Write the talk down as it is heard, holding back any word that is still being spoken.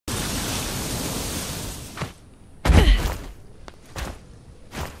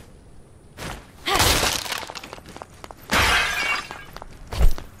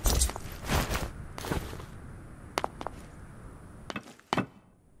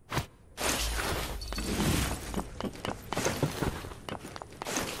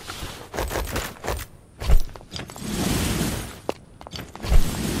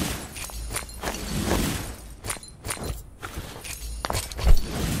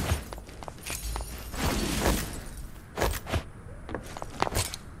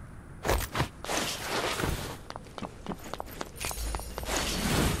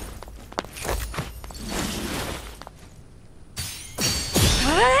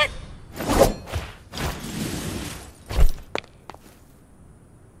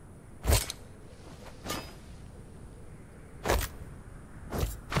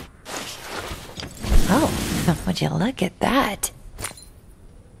Would you look at that?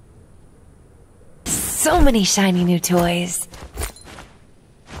 So many shiny new toys.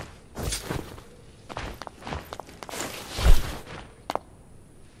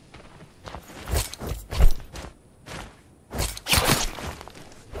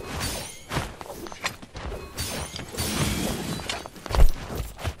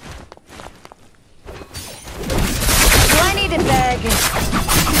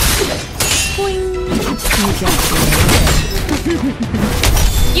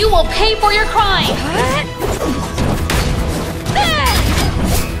 You will pay for your crime!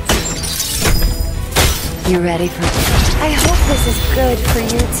 You ready for... I hope this is good for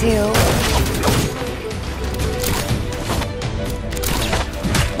you too.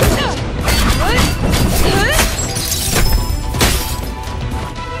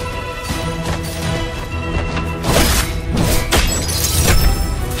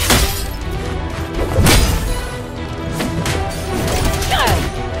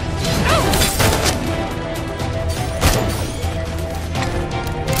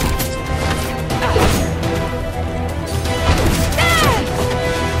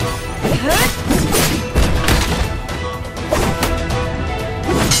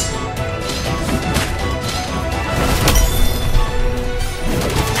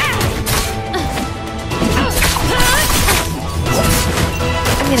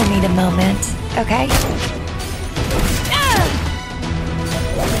 Okay?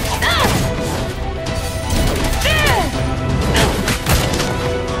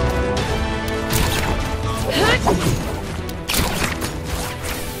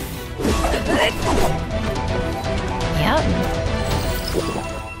 Yep.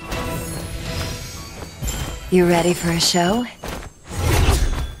 You ready for a show?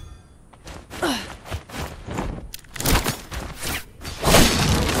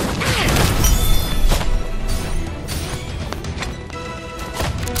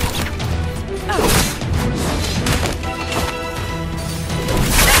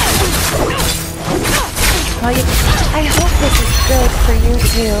 I hope this is good for you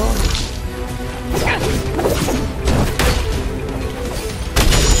too.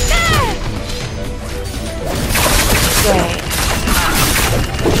 Great.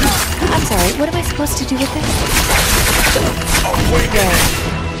 I'm sorry, what am I supposed to do with this? Great.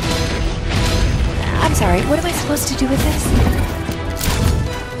 I'm sorry, what am I supposed to do with this?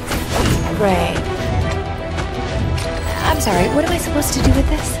 Great. I'm sorry, what am I supposed to do with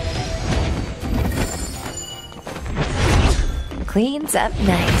this? Cleans up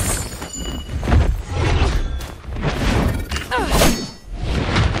nice.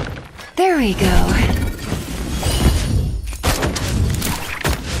 There we go.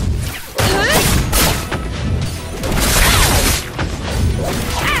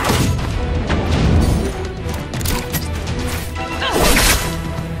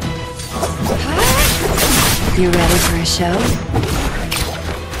 You ready for a show?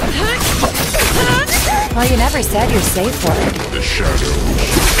 Well, you never said your safe word. The shadow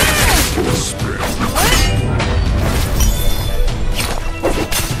will spread.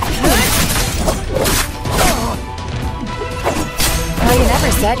 Well, you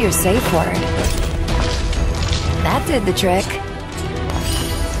never said your safe word. That did the trick.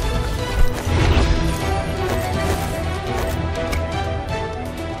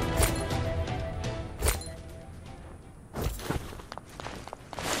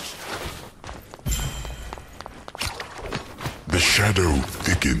 The shadow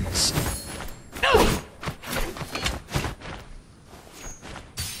thickens.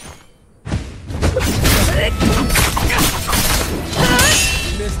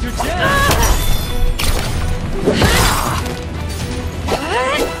 Mr. Tessa!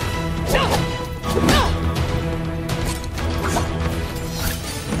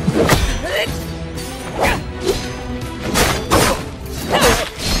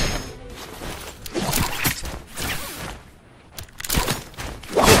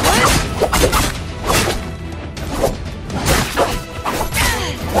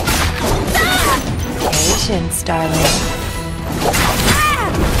 Patience, darling.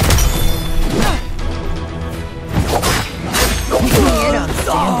 You don't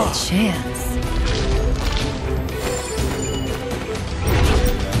stand a chance.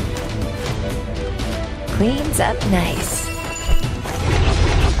 Cleans up nice.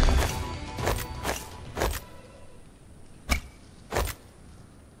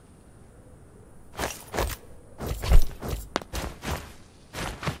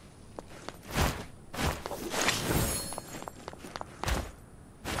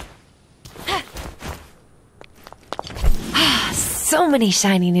 So many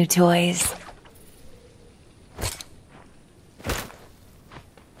shiny new toys.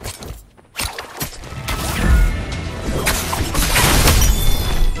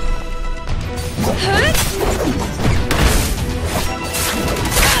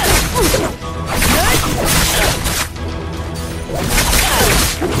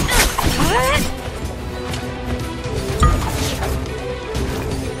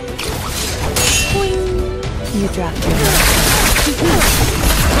 drop your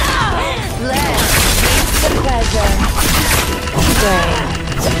Let's taste the pleasure. Great.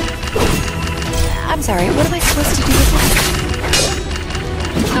 I'm sorry, what am I supposed to do with this?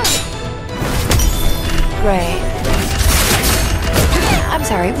 Great. I'm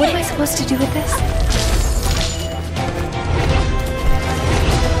sorry, what am I supposed to do with this?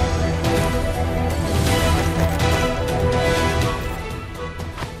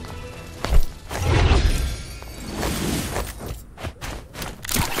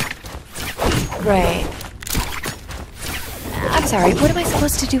 Great. I'm sorry, what am I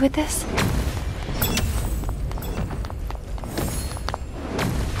supposed to do with this?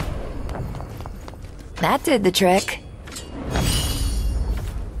 That did the trick.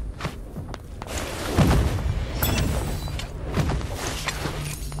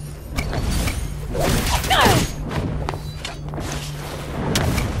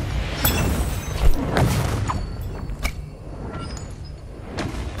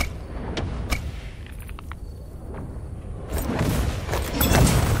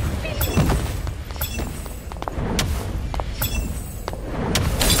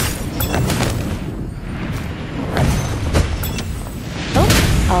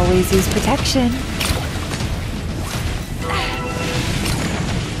 Always use protection.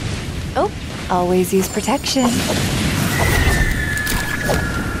 Oh, always use protection.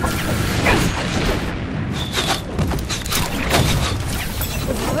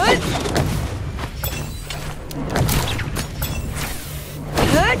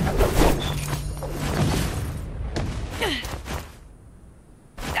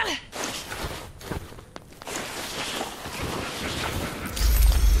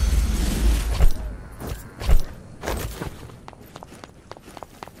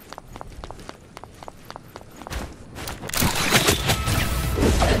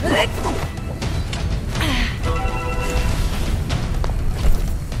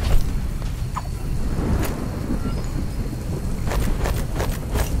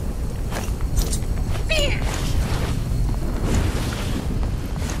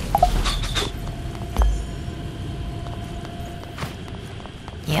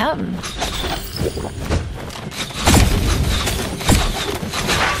 Yum.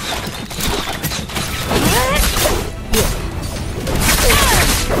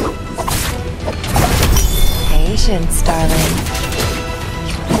 Patience, darling.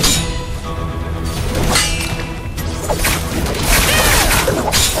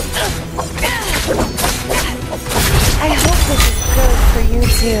 I hope this is good for you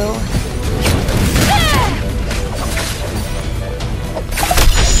too.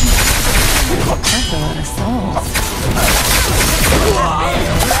 That's a lot of souls.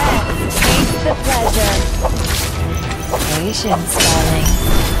 Taste the pleasure. Patience, darling.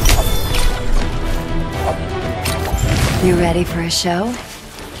 You ready for a show?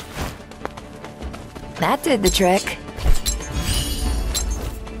 That did the trick.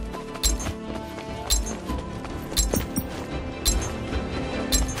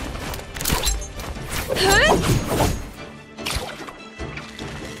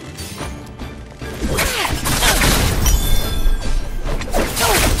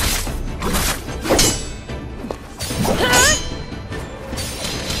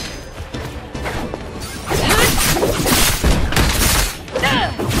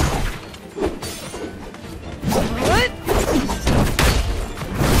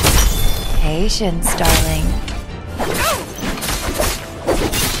 Patience, darling.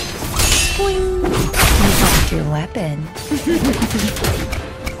 Boing. You dropped your weapon.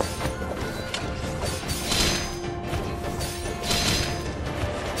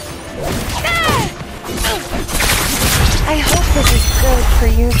 I hope this is good for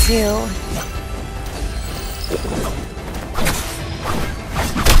you too.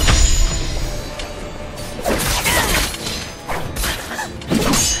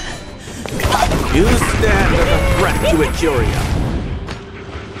 You stand as a threat to Ecuria.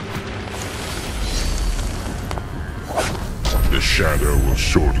 The shadow will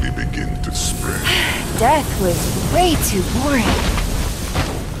shortly begin to spread. Death was way too boring.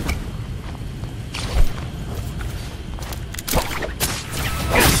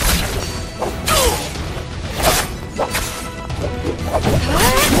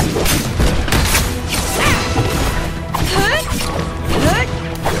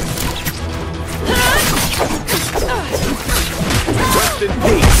 Rest in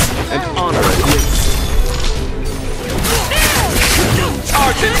peace and honor at least.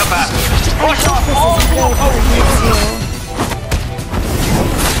 Charge into battle! Rush off all four hosts!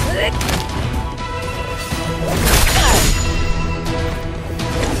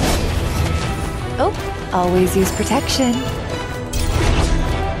 Always use protection.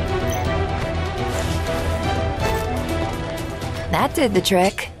 That did the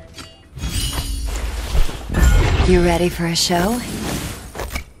trick. You ready for a show?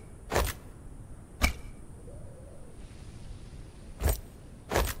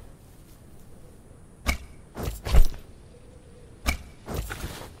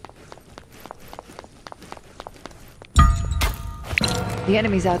 The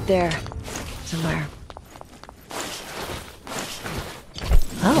enemy's out there, somewhere.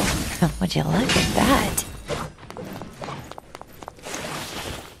 Oh, would you look at that?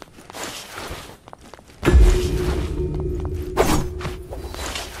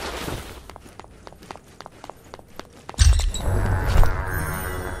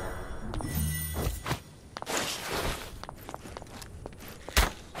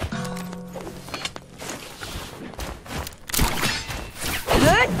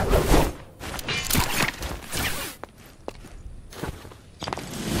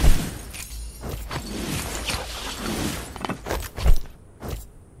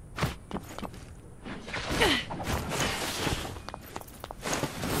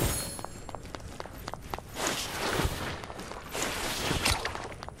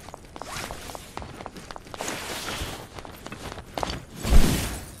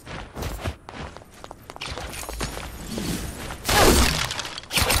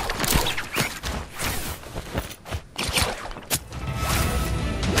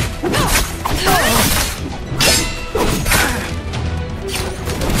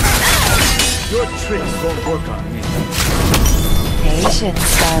 Your tricks won't work on me.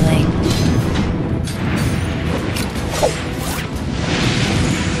 Patience, darling.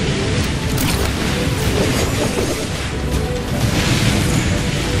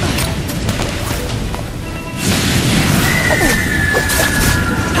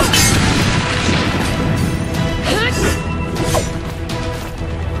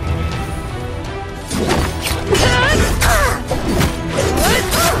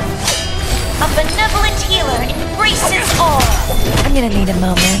 A benevolent healer embraces all. I'm gonna need a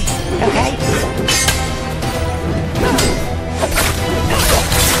moment, okay?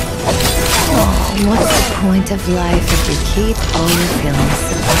 Oh, what's the point of life if you keep all your feelings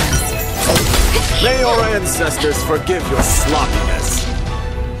suppressed? May your ancestors forgive your sloppiness.